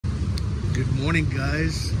Good morning,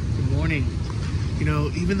 guys. Good morning. You know,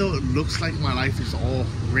 even though it looks like my life is all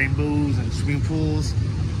rainbows and swimming pools,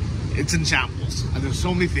 it's in shambles. And there's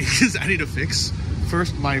so many things I need to fix.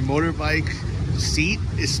 First, my motorbike seat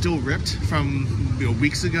is still ripped from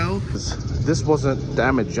weeks ago. This wasn't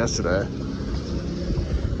damaged yesterday.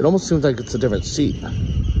 It almost seems like it's a different seat.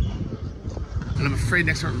 And I'm afraid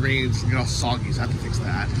next time it rains, it's gonna get all soggy, so I have to fix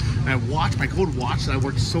that. And my gold watch that I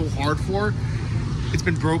worked so hard for, it's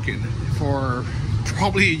been broken for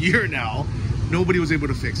probably a year now. Nobody was able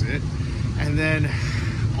to fix it. And then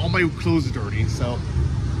all my clothes are dirty. So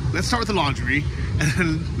let's start with the laundry and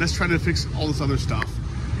then let's try to fix all this other stuff.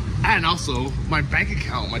 And also my bank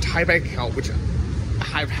account, my Thai bank account, which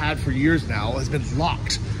I've had for years now, has been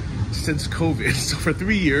locked since COVID. So for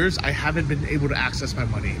 3 years, I haven't been able to access my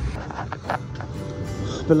money.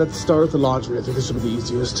 But let's start with the laundry. I think this will be the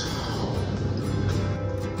easiest.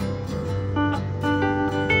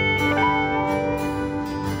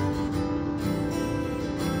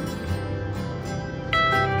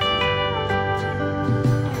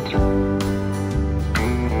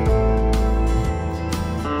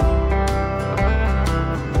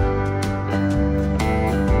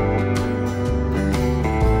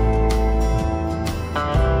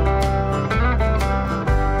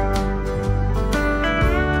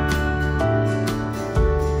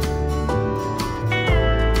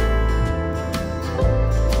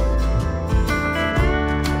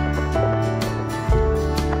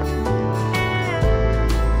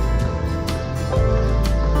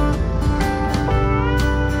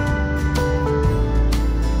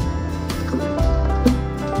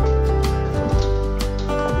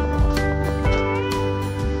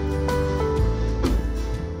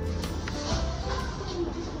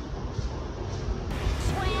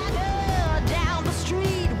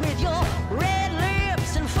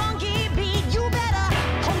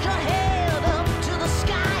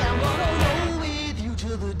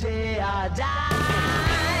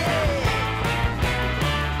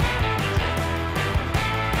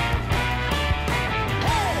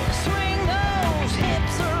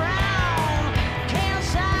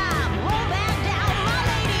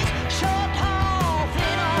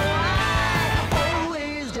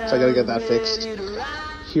 So I gotta get that fixed.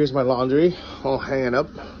 Here's my laundry all hanging up.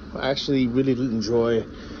 I actually really enjoy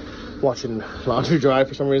watching laundry dry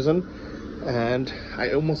for some reason. And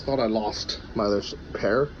I almost thought I lost my other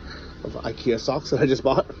pair of IKEA socks that I just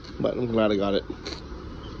bought, but I'm glad I got it.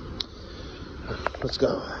 Let's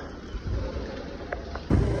go.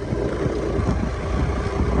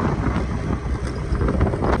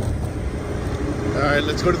 All right,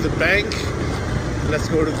 let's go to the bank. Let's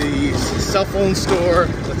go to the cell phone store.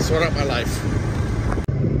 Let's sort out my life.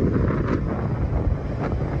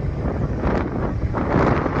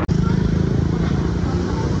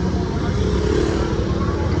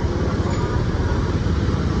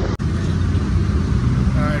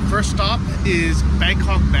 All right, first stop is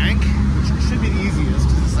Bangkok Bank, which should be the easiest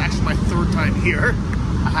because it's actually my 3rd time here.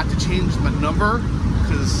 I had to change my number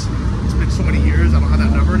because it's been so many years, I don't have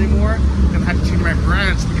that number anymore. And I had to change my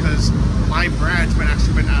branch because my branch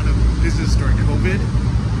actually been out of business during COVID.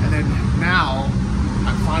 And then now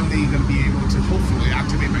I'm finally gonna be able to hopefully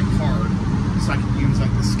activate my card so I can use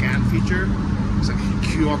like the scan feature. It's like a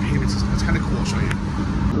QR payment system. It's kind of cool, I'll show you.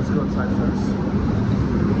 Let's go inside first.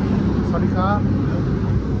 Swadika.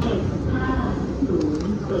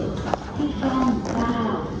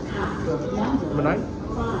 Number 9.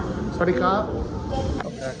 Swadika.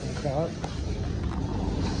 Okay, come on.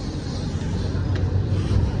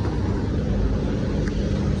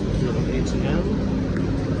 ATM.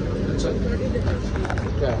 That's it.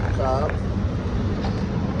 Okay,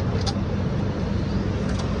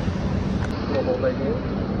 global menu.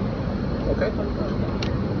 Okay.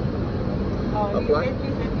 Apply.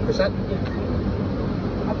 Percent?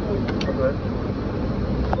 Okay.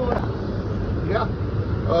 Yeah.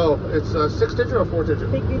 Oh, it's 6 digit or 4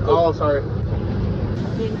 digit? 6 digit. Oh, sorry.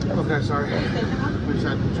 Okay, sorry.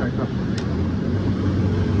 Percent check up.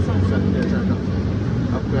 Percent check up.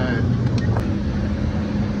 Okay.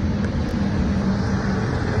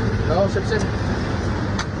 No, sip. I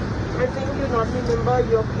think you not remember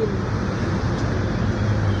your PIN.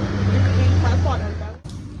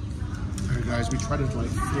 Alright guys, we tried it like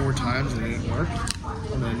 4 times and it didn't work.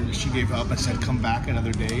 And then she gave up and said come back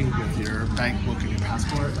another day with your bank book and your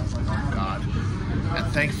passport. I was like, oh god.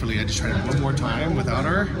 And thankfully I just tried it one more time without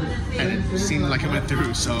her and it seemed like it went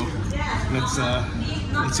through. So let's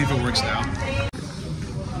see if it works now.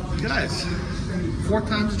 Guys, 4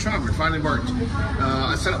 times the charm, it finally worked.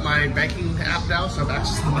 I set up my banking app now so I have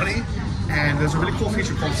access to the money. And there's a really cool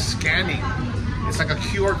feature called scanning It's like a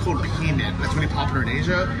QR code payment. That's really popular in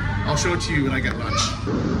Asia. I'll show it to you when I get lunch.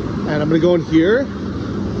 And I'm gonna go in here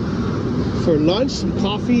for lunch, some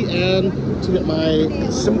coffee, and to get my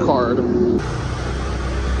SIM card.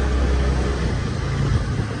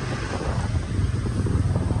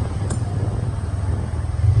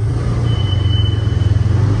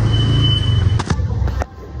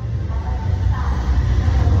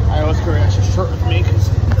 I always carry an extra shirt with me because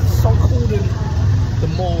it's so cold in the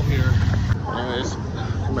mall here. Anyways,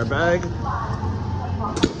 in my bag.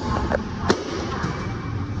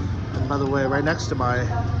 And by the way, right next to my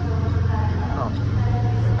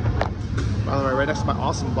right next to my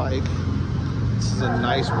awesome bike, this is a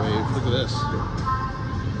nice wave. Look at this.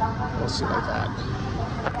 We'll see like that.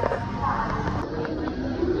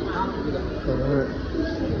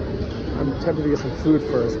 I'm tempted to get some food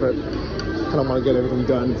first, but I kind of want to get everything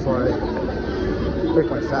done before I break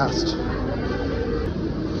my fast.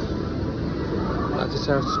 Back to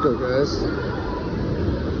San Francisco, guys.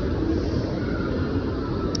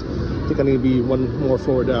 I think I need to be one more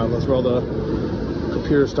forward down. That's where all the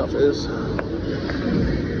computer stuff is.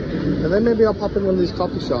 And then maybe I'll pop in one of these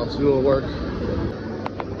coffee shops, do a little work.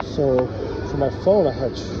 So for my phone, I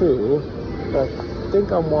had True, but I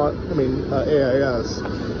think I want, AIS.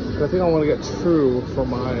 But I think I want to get True for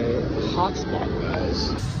my hotspot,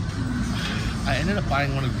 guys. I ended up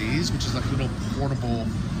buying one of these, which is like a little portable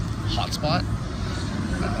hotspot,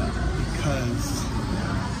 because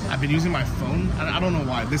I've been using my phone. I don't know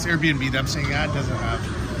why. This Airbnb that I'm staying at doesn't have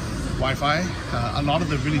Wi-Fi. A lot of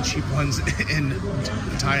the really cheap ones in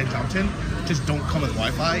Thai and Downton just don't come with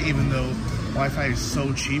Wi-Fi, even though Wi-Fi is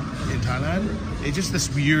so cheap in Thailand. It's just this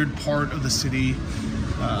weird part of the city,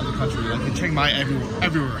 the country. Like in Chiang Mai,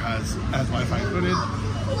 everywhere has Wi-Fi included.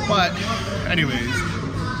 But anyways,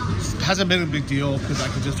 it hasn't been a big deal because I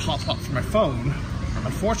could just hotspot from my phone.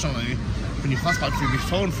 Unfortunately, when you hotspot from your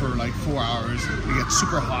phone for like 4 hours, it gets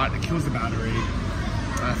super hot, it kills the battery.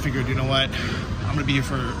 And I figured, you know what? I'm gonna be here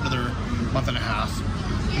for another month and a half.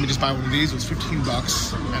 Let me just buy one of these. It was 15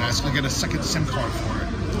 bucks, and I was gonna get a second SIM card for it.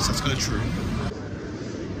 So that's gonna True.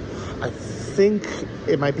 I think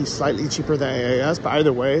it might be slightly cheaper than AIS, but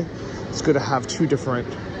either way, it's good to have two different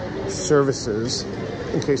services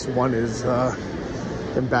in case one is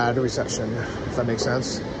in bad reception, if that makes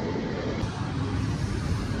sense.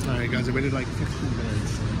 All right, guys, I waited like 15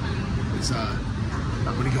 minutes. It's not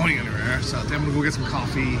really going anywhere, so I think I'm gonna go get some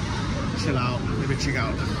coffee, chill out, maybe check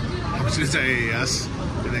out how much it is at AAS,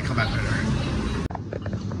 and then come back later.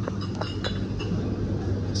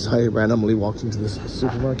 So I randomly walked into this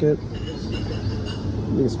supermarket,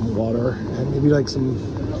 get some water, and maybe like some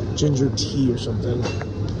ginger tea or something.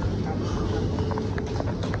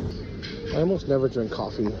 I almost never drink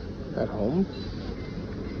coffee at home.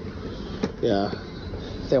 Yeah, I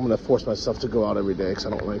think I'm gonna force myself to go out every day because I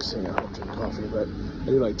don't like sitting at home drinking coffee, but I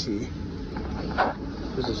do like tea.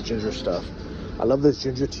 There's this ginger stuff. I love this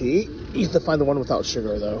ginger tea. You have to find the one without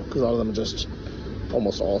sugar though, because a lot of them are just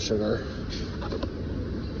almost all sugar.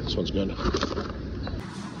 This one's good.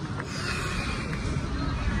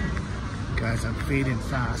 Guys, I'm fading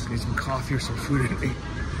fast. I need some coffee or some food in me.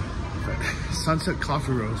 But Sunset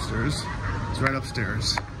Coffee Roasters is right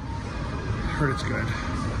upstairs. I heard it's good,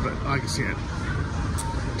 but I can see it.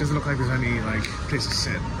 It doesn't look like there's any like place to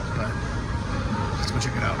sit, but let's go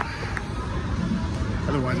check it out.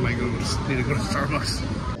 Otherwise, I might need to go to Starbucks.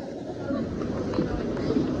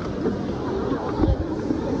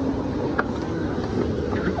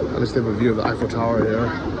 At least they have a view of the Eiffel Tower here.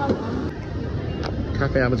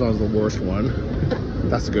 Cafe Amazon is the worst one.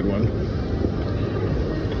 That's a good one.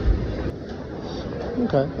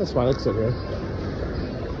 Okay, that's fine. Let's sit here.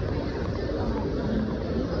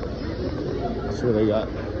 Let's see what they got.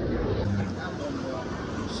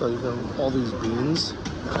 So you have all these beans.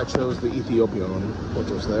 I chose the Ethiopian one, which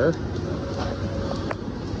was there.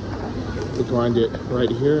 They grind it right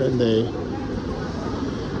here and they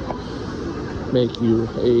make you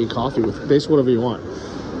a coffee with basically whatever you want.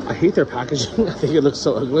 I hate their packaging. I think it looks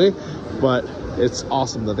so ugly, but it's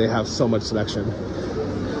awesome that they have so much selection.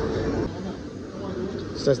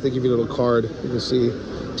 It's nice they give you a little card. You can see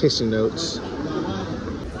tasting notes.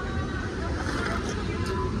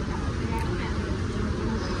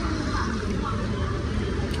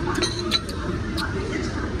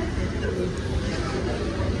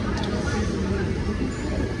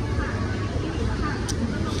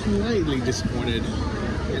 Slightly disappointed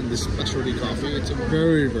in this specialty coffee. It's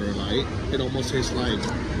very, very light. It almost tastes like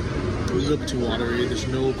a little bit too watery. There's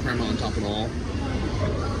no crema on top at all.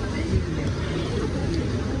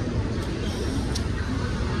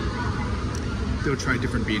 They'll try a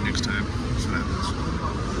different bean next time. That's what happens.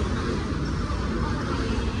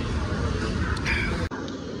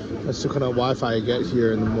 That's the kind of Wi-Fi you get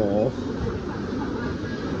here in the mall.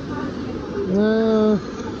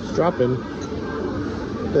 It's dropping.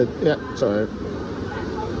 But, yeah, it's alright.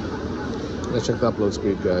 Let's check the upload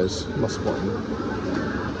speed, guys. Most important.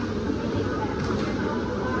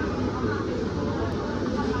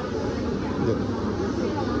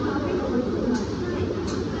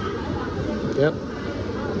 Yep.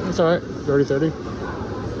 It's alright. 30.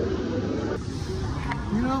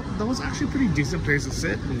 You know, that was actually a pretty decent place to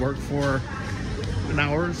sit and work for an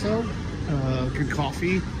hour or so. Good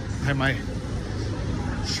coffee. I had my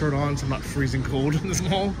shirt on so I'm not freezing cold in this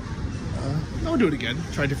mall. I'll do it again.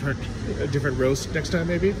 Try a different roast next time,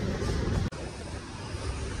 maybe.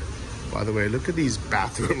 By the way, look at these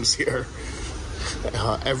bathrooms here.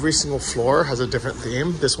 Every single floor has a different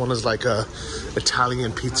theme. This one is like a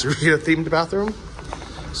Italian pizzeria themed bathroom.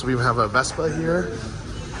 So we have a Vespa here.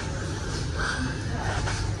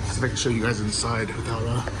 See if I can show you guys inside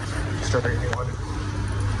without disturbing anyone.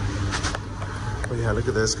 But yeah, look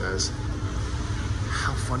at this, guys.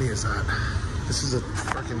 How funny is that? This is a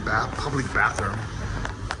freaking public bathroom.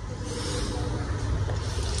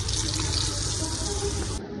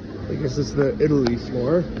 I guess it's the Italy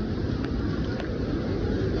floor.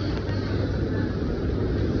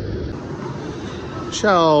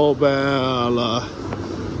 Ciao, Bella.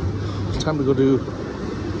 It's time to go to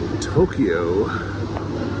Tokyo.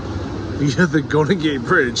 Via the Golden Gate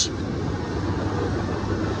Bridge.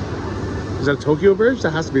 Is that a Tokyo Bridge?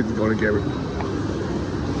 That has to be the Golden Gate Bridge.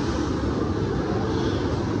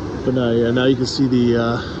 But no, yeah, now you can see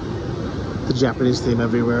the Japanese theme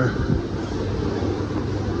everywhere.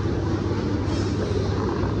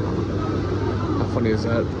 How funny is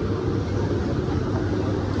that?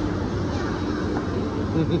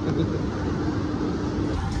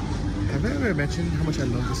 Have I ever mentioned how much I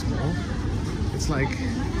love this mall? It's like,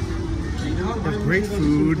 they have great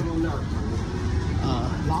food,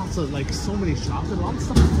 lots of, like, so many shops, and a lot of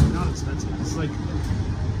stuff is not expensive. It's like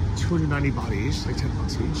 290 baht each, like 10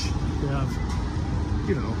 bucks each. They have,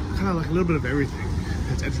 you know, kind of like a little bit of everything.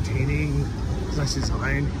 It's entertaining, it's nice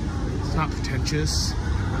design, it's not pretentious.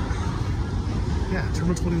 Yeah,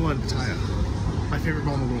 Terminal 21, Pattaya. My favorite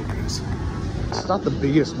mall in the world, guys. It's not the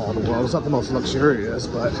biggest mall in the world, it's not the most luxurious,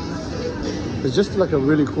 but it's just like a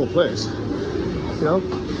really cool place. You know,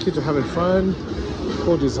 kids are having fun,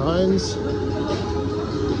 cool designs.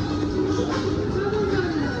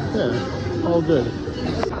 Yeah, all good.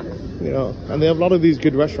 You know, and they have a lot of these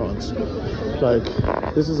good restaurants. Like,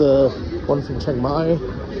 this is a one from Chiang Mai.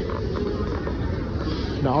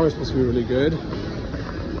 Now is supposed to be really good.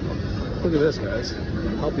 Look at this, guys.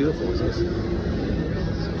 How beautiful is this?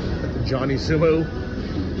 Johnny Sumo.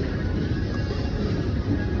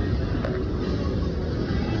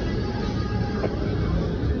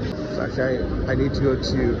 So actually, I need to go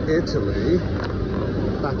to Italy.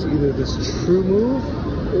 Back to either this True Move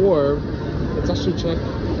or let's actually check.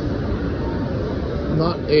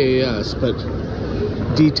 Not AAS, but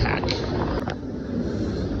DTAC.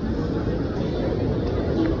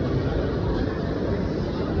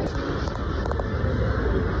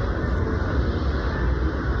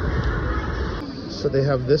 So they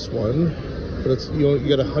have this one, but it's you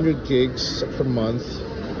get 100 gigs per month,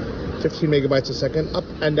 15 megabytes a second, up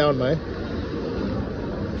and down, my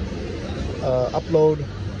upload.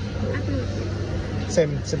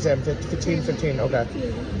 Same, 15, okay.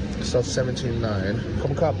 So 17.9.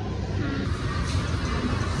 Come cup.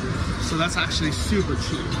 So that's actually super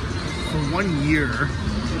cheap. For 1 year,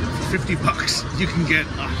 for 50 bucks, you can get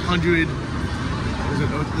 100.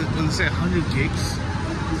 Let's say 100 gigs.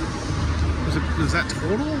 Is that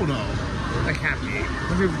total? No, that can't be.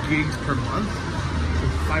 100 gigs per month,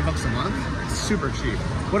 $5 a month. It's super cheap.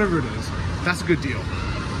 Whatever it is, that's a good deal.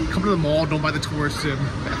 Come to the mall. Don't buy the tourist sim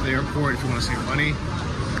at the airport if you want to save money.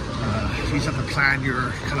 You just have to plan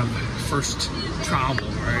your kind of first travel,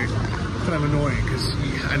 right? Kind of annoying because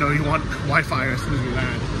I know you want Wi-Fi as soon as you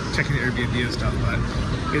land, checking the Airbnb and stuff, but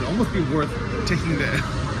it'd almost be worth taking the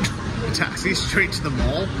taxi straight to the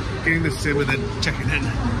mall, getting the sim, and then checking in.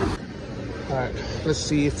 All right, let's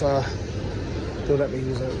see if they'll let me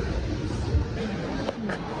use it.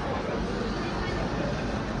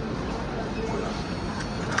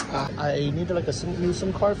 I need like a new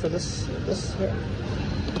SIM card for this here.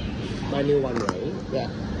 My new one, right? Yeah.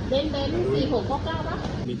 Okay.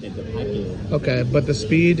 Okay, but the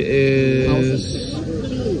speed is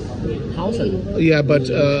 1,000. yeah, but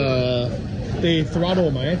the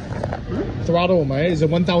throttle is it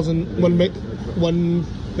 1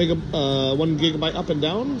 gigabyte up and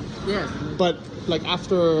down? Yes. But like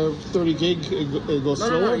after 30 gig, it goes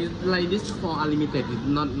slower. No. Like this for unlimited.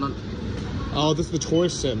 Not. Oh, this is the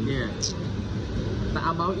tourist SIM. Yeah. The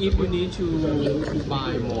amount if you need to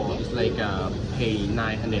buy more, it's like pay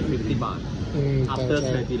 950 baht after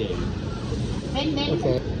 30 days.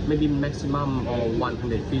 Okay. Maybe maximum or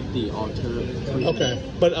 150 or 3.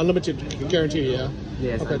 Okay, but unlimited guarantee, yeah?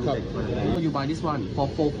 Yes, okay, so you buy this one for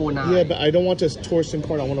 449. Yeah, but I don't want a tourist SIM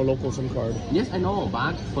card, I want a local SIM card. Yes, I know,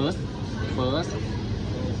 but first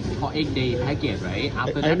for 8 day package, right?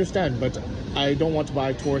 After that, I understand, but I don't want to buy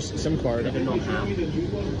a tourist SIM card. I don't have.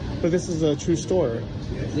 But this is a true store.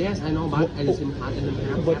 Yes, I know, but I just SIM card didn't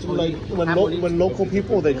have. But like when local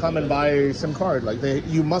people they come and buy a SIM card, like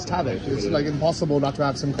you must have it. It's like impossible not to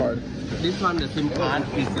have SIM card. This one, the SIM card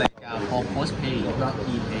is like for postpaid, not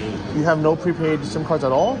prepaid. You have no prepaid SIM cards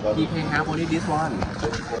at all? Prepaid have only this one.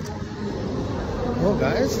 Well,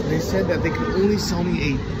 guys, they said that they could only sell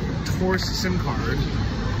me a tourist SIM card,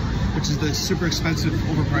 which is the super expensive,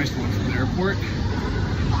 overpriced one from the airport.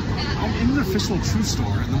 I'm in the official True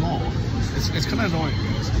store in the mall. It's kind of annoying,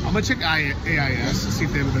 guys. I'm gonna check AIS to see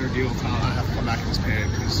if they have a better deal. If not, I have to come back and just pay it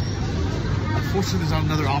because unfortunately there's not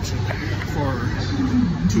another option for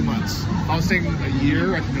 2 months. If I was staying a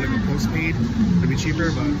year, I could get like a postpaid. It'd be cheaper,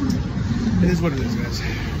 but it is what it is, guys.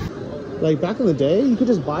 Like back in the day, you could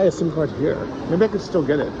just buy a SIM card here. Maybe I could still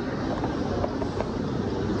get it.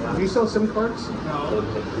 Do you sell SIM cards? No.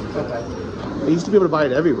 Okay. I used to be able to buy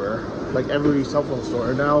it everywhere, like every cell phone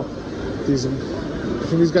store. Now, I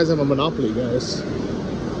think these guys have a monopoly, guys.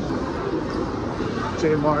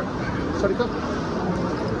 J-Mart. Sorry, cup.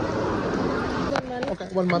 Okay,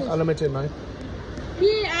 1 month unlimited, man.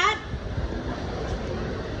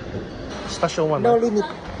 Special one. No limit.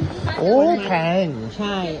 Oh, pang. ใ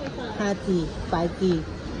ช่ 5G 5G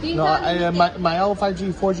No, my L 5G,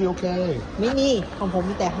 4G, okay. ไม่มีของผม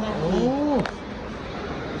มีแต่ 5G Oh.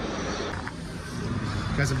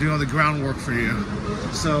 Guys, I'm doing all the groundwork for you.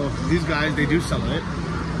 So these guys, they do sell it,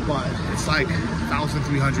 but it's like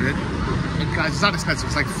 $1,300. And guys, it's not expensive.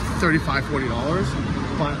 It's like $35, $40.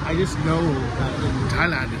 But I just know that in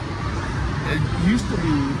Thailand, it used to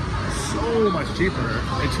be so much cheaper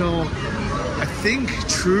until I think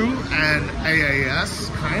True and AIS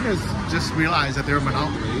kind of just realized that they're a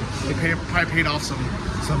monopoly. They probably paid off some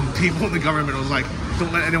people in the government. It was like,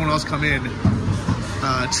 don't let anyone else come in.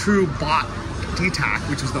 True bought DTAC,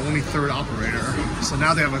 which was the only third operator. So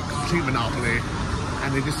now they have a complete monopoly,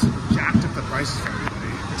 and they just jacked up the prices for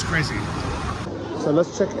everybody. It's crazy. So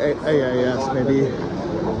let's check AIS. Maybe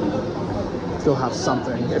they'll have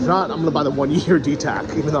something. If not, I'm gonna buy the 1 year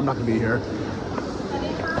DTAC, even though I'm not gonna be here.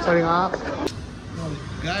 Turning off. Well,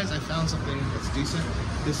 guys, I found something that's decent.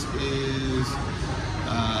 This is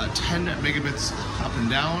 10 megabits up and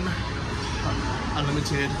down,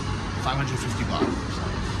 unlimited, 550 baht.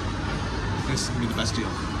 This is gonna be the best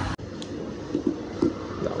deal.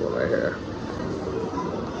 That one right here.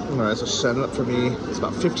 Alright, so set it up for me. It's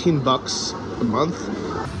about 15 bucks a month.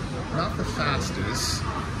 Not the fastest,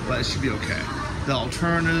 but it should be okay. The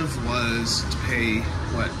alternative was to pay,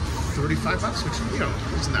 what, 35 bucks, which, you know,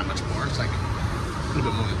 isn't that much more. It's like a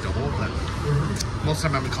little bit more than double, but most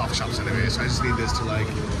of the time I'm in coffee shops anyway, so I just need this to like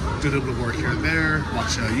do a little bit of work here and there,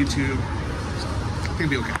 watch YouTube. So I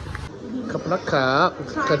think it'll be okay. Couple of cup.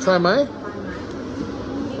 Can I try mine?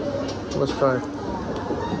 Let's try.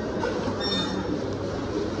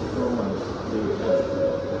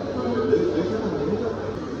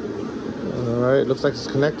 Alright, looks like it's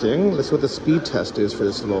connecting. Let's see what the speed test is for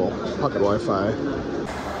this little pocket Wi-Fi.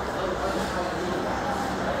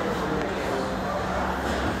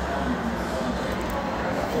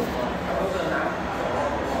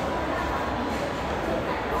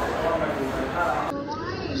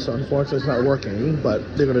 So unfortunately it's not working, but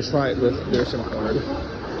they're going to try it with their SIM card.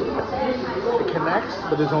 It connects,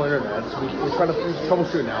 but there's no internet. So we're trying to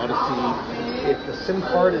troubleshoot now to see if the SIM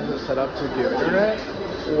card isn't set up to give internet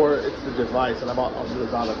or it's the device. And I bought also the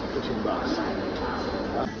Zada for 15 bucks.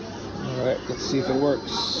 Alright, let's see if it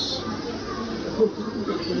works.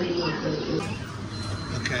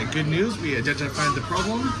 Okay, good news. We identified the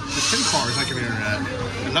problem. The SIM card is not giving internet.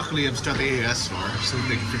 And luckily I'm still at the AIS store, so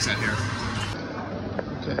they can fix that here.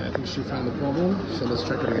 Okay, I think she found the problem, so let's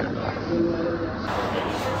check it again.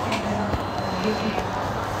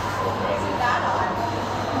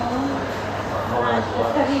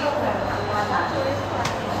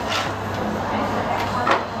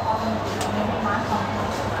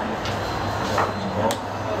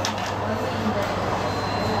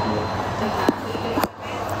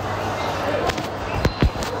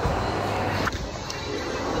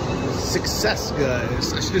 Success,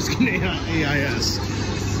 guys. I should just get an AIS.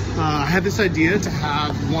 I had this idea to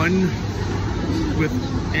have one with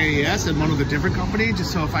AES and one with a different company,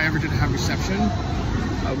 just so if I ever didn't have reception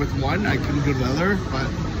with one, I couldn't go to the other. But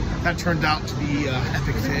that turned out to be an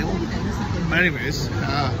epic fail. But anyways,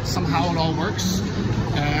 somehow it all works,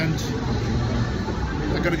 and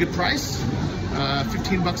I got a good price,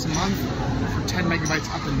 15 bucks a month for 10 megabytes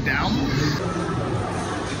up and down.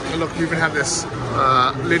 And look, we even have this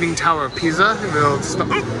Leaning Tower of Pisa, even though it's not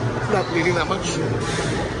leaning that much.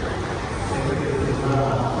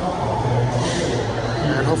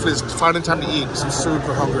 And hopefully it's finally time to eat, because I'm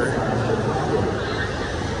super hungry.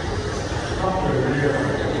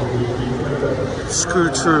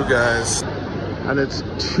 Screw true, guys. And it's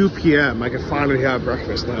 2 p.m. I can finally have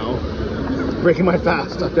breakfast now. Breaking my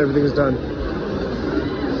fast after everything is done.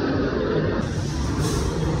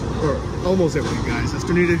 Or almost everything, guys. I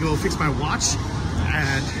still need to go fix my watch,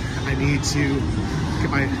 and I need to get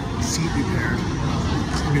my seat repaired.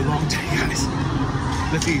 It's gonna be a long day, guys.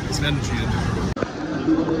 Let's eat. It's an energy in.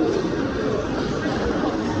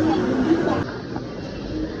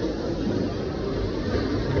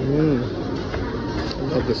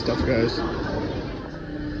 I love this stuff, guys.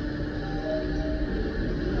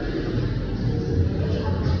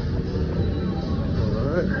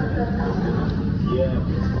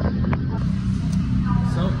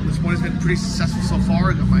 So this morning's been pretty successful so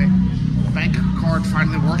far. I got my bank card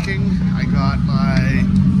finally working. I got my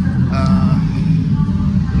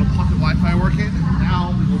little pocket Wi-Fi working.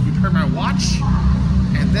 Now we will repair my watch,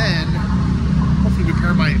 and then hopefully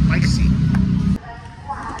repair my bike seat.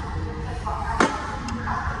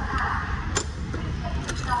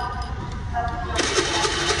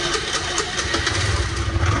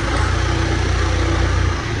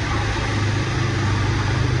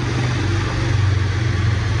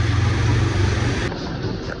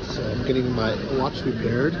 Getting my watch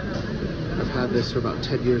repaired. I've had this for about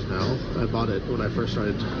 10 years now. I bought it when I first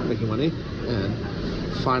started making money, and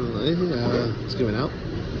finally it's giving out.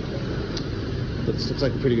 It looks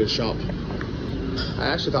like a pretty good shop. I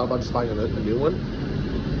actually thought about just buying a new one,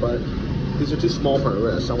 but these are too small for a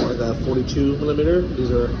wrist. I want like a 42 millimeter.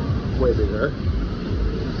 These are way bigger.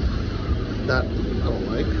 That I don't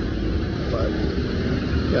like, but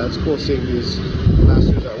yeah, it's cool seeing these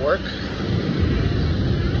masters at work.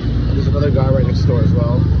 There's another guy right next door as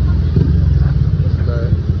well. There's a guy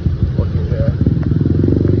working here.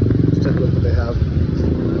 Let's take a look what they have.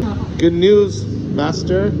 Good news,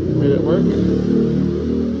 master. Made it work.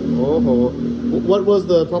 Oh, what was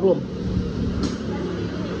the problem?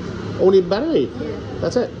 Only battery.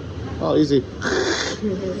 That's it. Oh, easy.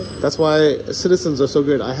 That's why citizens are so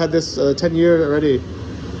good. I had this 10 years already.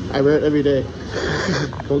 I wear it every day.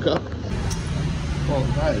 Woke up. Well,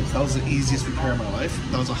 guys, that was the easiest repair of my life.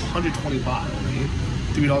 That was 120 baht only,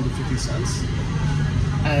 $3.50.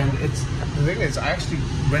 And it's the thing is, I actually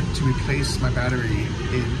went to replace my battery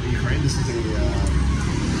in Ukraine. This is a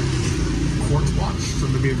quartz watch, so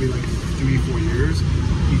maybe like 3-4 years.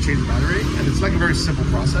 You change the battery, and it's like a very simple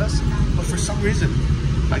process. But for some reason,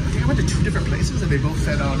 like I think I went to 2 different places, and they both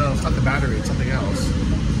said, "Oh no, it's not the battery, it's something else."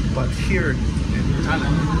 But here in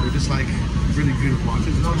Thailand, they're just like really good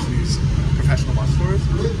watches, especially these professional watch stores.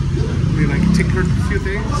 They like tinkered a few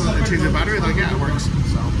things and changed the battery, like yeah, it works.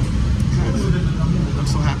 So I'm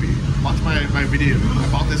so happy. Watch my video. I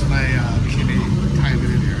bought this when I became a Thai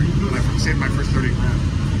millionaire. When I saved my first 30 grand.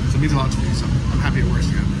 So it means a lot to me, so I'm happy it works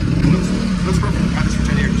again. Looks perfect. I've had this for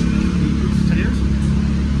 10 years. 10 years?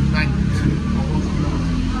 9 years.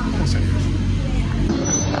 Almost 10 years.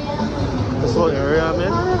 This little area I'm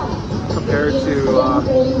in, compared to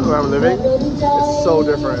where I'm living, it's so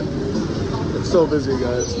different. It's so busy,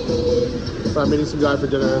 guys. So I'm meeting some guy for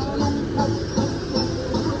dinner.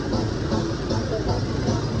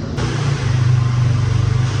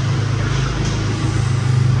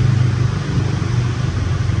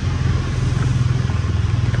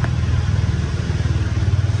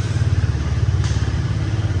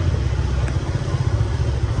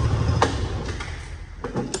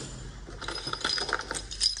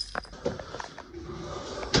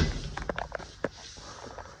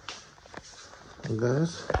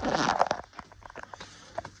 Guys,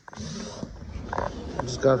 I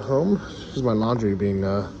just got home. This is my laundry being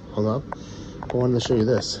hung up. I wanted to show you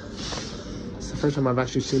this. It's the first time I've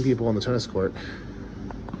actually seen people on the tennis court.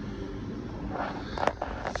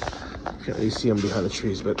 Can't really see them behind the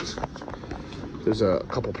trees, but there's a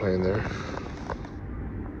couple playing there.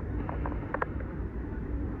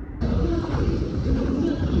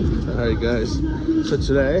 Alright guys, so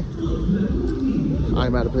today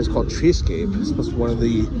I'm at a place called Treescape. It's supposed to be one of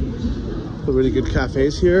the really good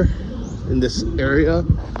cafes here in this area.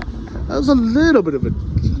 That was a little bit of a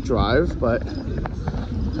drive, but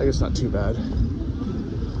I guess not too bad.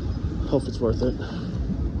 Hope it's worth it.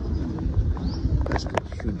 Nice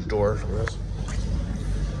huge door for this.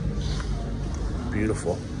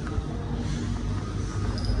 Beautiful.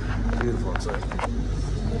 Beautiful inside.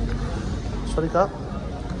 Sorry, Cup.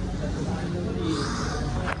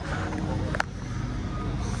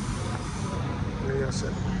 Where are you gonna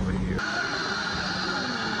sit? Over here.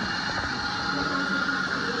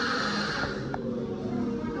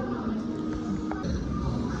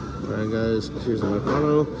 Alright guys, here's the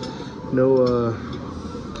Micano. No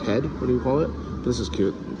head, what do you call it? This is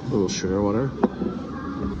cute. A little sugar water.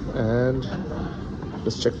 And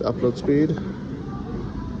let's check the upload speed.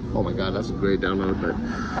 Oh my god, that's a great download, but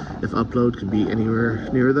if upload could be anywhere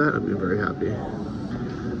near that, I'd be very happy.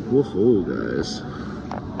 Woohoo, guys.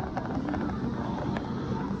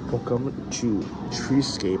 Welcome to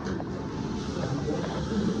Treescape.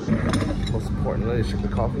 Most importantly, let's check the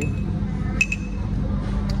coffee.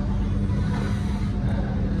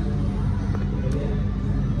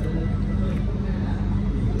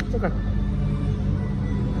 Okay.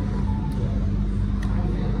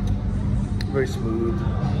 Very smooth.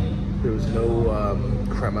 There was no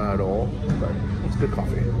crema at all, but it's good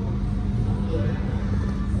coffee.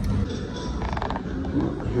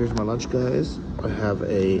 Here's my lunch, guys. I have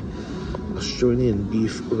a Australian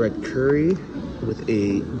beef red curry with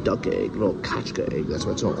a duck egg, little kachka egg. That's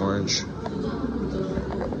why it's so orange.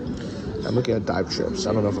 I'm looking at dive trips.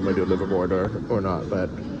 I don't know if I'm gonna do a liverboard or not,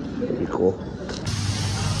 but it'd be cool.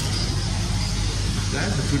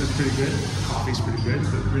 Guys, the food is pretty good. The coffee's pretty good.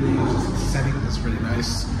 The really setting is really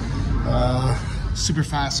nice. Super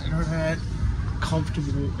fast internet,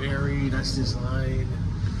 comfortable, airy, nice design.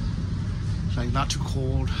 Like not too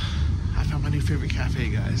cold. I found my new favorite cafe,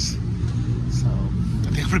 guys. So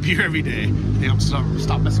I think I'm gonna be here every day. I think I'm gonna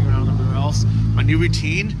stop messing around everywhere else. My new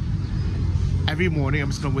routine: every morning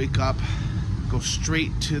I'm just gonna wake up, go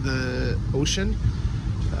straight to the ocean.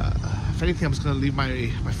 If anything, I'm just gonna leave my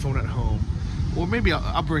phone at home. Or maybe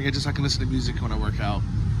I'll bring it just so I can listen to music when I work out.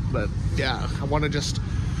 But yeah, I want to just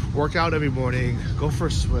work out every morning, go for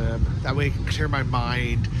a swim. That way I can clear my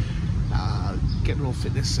mind, get a little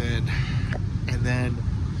fitness in, and then,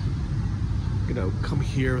 you know, come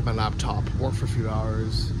here with my laptop, work for a few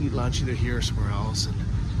hours, eat lunch either here or somewhere else, and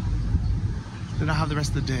then I'll have the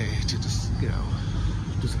rest of the day to just, you know,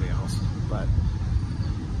 do something else. But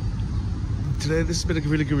today, this has been a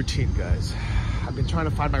really good routine, guys. I've been trying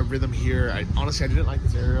to find my rhythm here. Honestly, I didn't like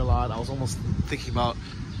this area a lot. I was almost thinking about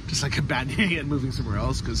just like abandoning it and moving somewhere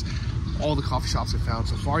else, because all the coffee shops I found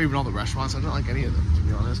so far, even all the restaurants, I didn't like any of them, to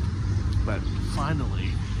be honest. But finally,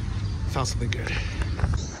 found something good.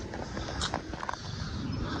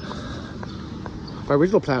 My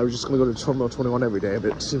original plan was just going to go to Terminal 21 every day,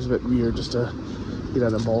 but it seems a bit weird just to eat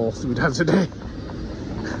at a mall 3 times a day.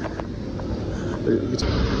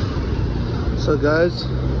 So guys,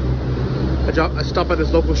 I stopped at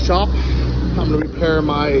this local shop. I'm gonna repair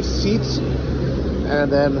my seats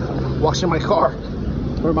and then wash in my car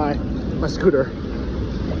or my scooter.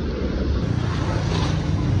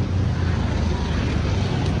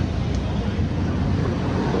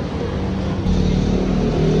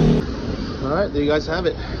 All right, there you guys have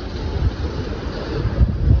it.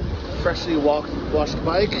 Freshly washed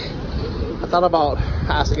bike. I thought about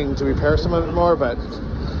asking to repair some of it more, but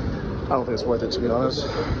I don't think it's worth it, to be honest.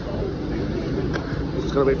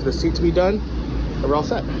 Just gotta wait for the seat to be done, and we're all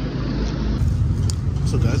set.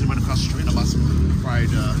 So guys, we went across the street. I bought some fried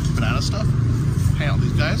banana stuff. Hang out with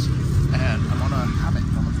these guys, and I'm on a habit. I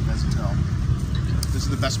don't know if you guys can tell. This is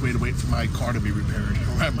the best way to wait for my car to be repaired,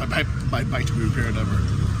 or my bike to be repaired ever.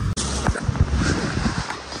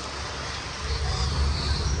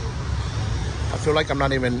 I feel like I'm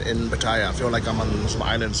not even in Pattaya. I feel like I'm on some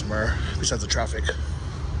island somewhere besides the traffic.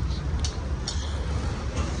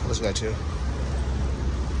 This guy too.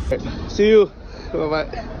 Right. See you.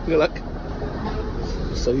 Bye-bye. Good luck.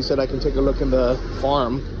 So he said I can take a look in the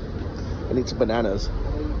farm and eat some bananas.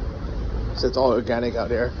 So it's all organic out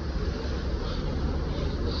there.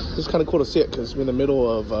 It's kind of cool to see it because we're in the middle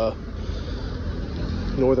of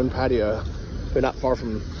northern Pattaya. We're not far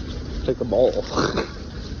from like the mall.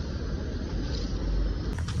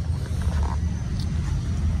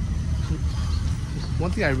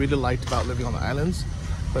 One thing I really liked about living on the islands,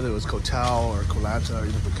 whether it was Koh Tao or Koh Lanta or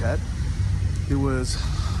even Phuket, there was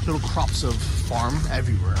little crops of farm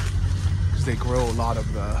everywhere because they grow a lot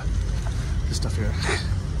of this stuff here.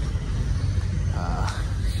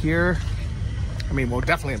 Here, I mean, well,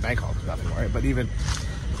 definitely in Bangkok, nothing, right? But even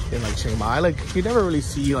in like Chiang Mai, like you never really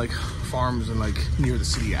see like farms in like near the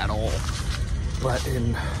city at all. But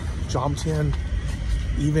in Jomtien,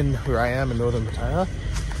 even where I am in northern Pattaya,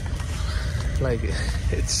 Like,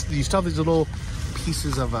 it's, you still have these little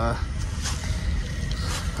pieces of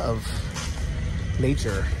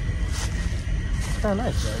nature. It's kind of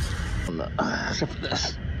nice, guys. Except for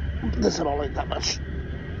this. This I don't like that much.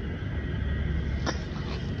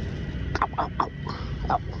 Ow, ow, ow,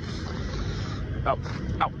 ow. Ow,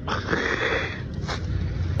 ow.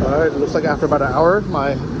 Alright, looks like after about an hour,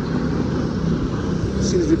 my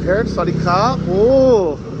seat is repaired. Sorry, ka.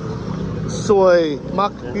 Oh, soy,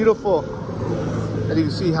 mak, beautiful. And you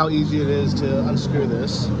can see how easy it is to unscrew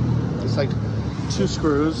this. It's like 2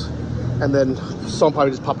 screws, and then someone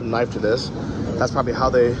probably just popped a knife to this. That's probably how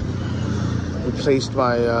they replaced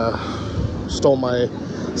my, stole my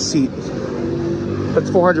seat. But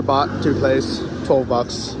it's 400 baht to replace, 12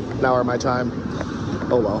 bucks an hour of my time.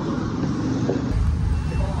 Oh well.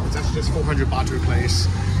 It's actually just 400 baht to replace.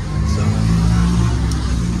 So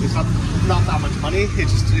it's not that much money.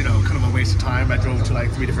 It's just, you know, kind of a waste of time. I drove to like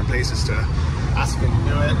 3 different places to ask them to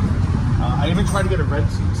do it. I even tried to get a red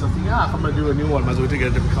seat. So I think, yeah, if I'm gonna do a new one, might as well get a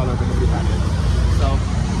different color, but nobody had it. So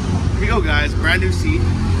here we go, guys. Brand new seat,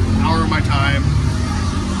 hour of my time.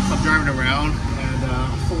 So I'm driving around, and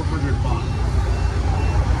 400 baht.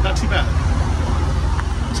 Not too bad.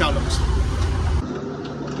 That's how it looks.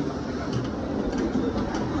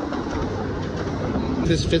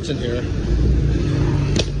 This fits in here.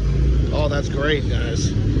 Oh, that's great,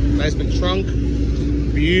 guys. Nice big trunk.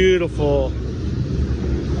 Beautiful.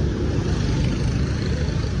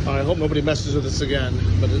 I hope nobody messes with this again,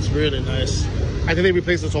 but it's really nice. I think they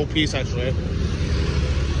replaced this whole piece, actually.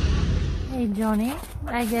 Hey, Johnny.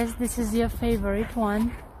 I guess this is your favorite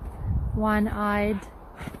one. One-eyed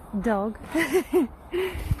dog.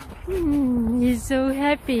 He's so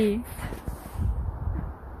happy.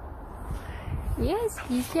 Yes,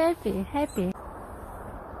 he's happy.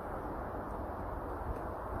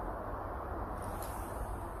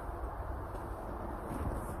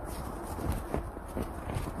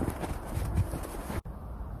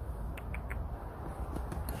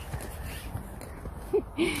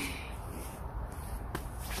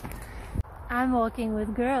 I'm walking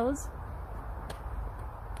with girls.